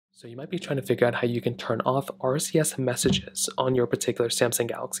So you might be trying to figure out how you can turn off RCS messages on your particular Samsung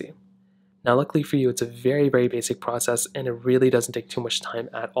Galaxy. Now luckily for you, it's a very basic process and it really doesn't take too much time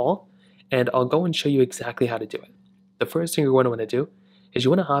at all, and I'll go and show you exactly how to do it. The first thing you're going to want to do is you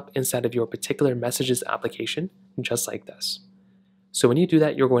want to hop inside of your particular messages application just like this. So when you do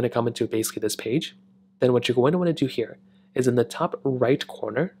that, you're going to come into basically this page. Then what you're going to want to do here is in the top right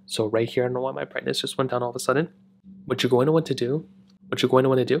corner, so right here, I don't know why my brightness just went down all of a sudden. What you're going to want to do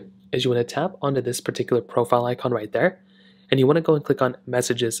is you want to tap onto this particular profile icon right there, and you want to go and click on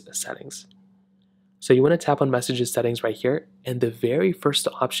Messages Settings. So you want to tap on Messages Settings right here, and the very first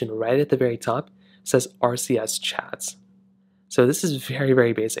option right at the very top says RCS Chats. So this is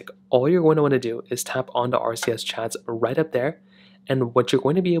very basic. All you're going to want to do is tap onto RCS Chats right up there, and what you're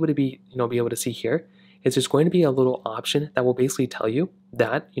going to be able to see here is there's going to be a little option that will basically tell you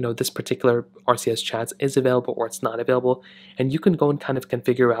that this particular RCS Chats is available or it's not available, and you can go and kind of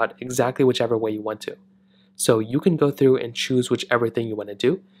configure out exactly whichever way you want to. So you can go through and choose whichever thing you want to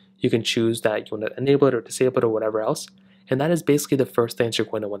do. You can choose that you want to enable it or disable it or whatever else, and that is basically the first thing that you're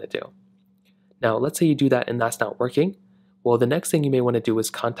going to want to do. Now let's say you do that and that's not working. Well, the next thing you may want to do is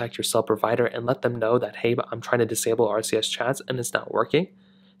contact your cell provider and let them know that, hey, I'm trying to disable RCS Chats and it's not working.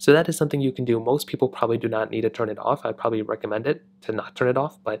 So that is something you can do. Most people probably do not need to turn it off. I'd probably recommend it to not turn it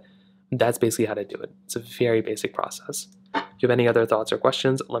off, but that's basically how to do it. It's a very basic process. If you have any other thoughts or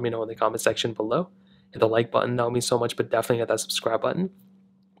questions, let me know in the comment section below. Hit the like button, that would mean so much, but definitely hit that subscribe button.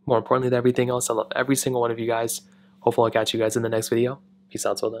 More importantly than everything else, I love every single one of you guys. Hopefully I'll catch you guys in the next video. Peace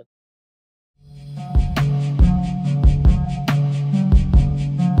out till then.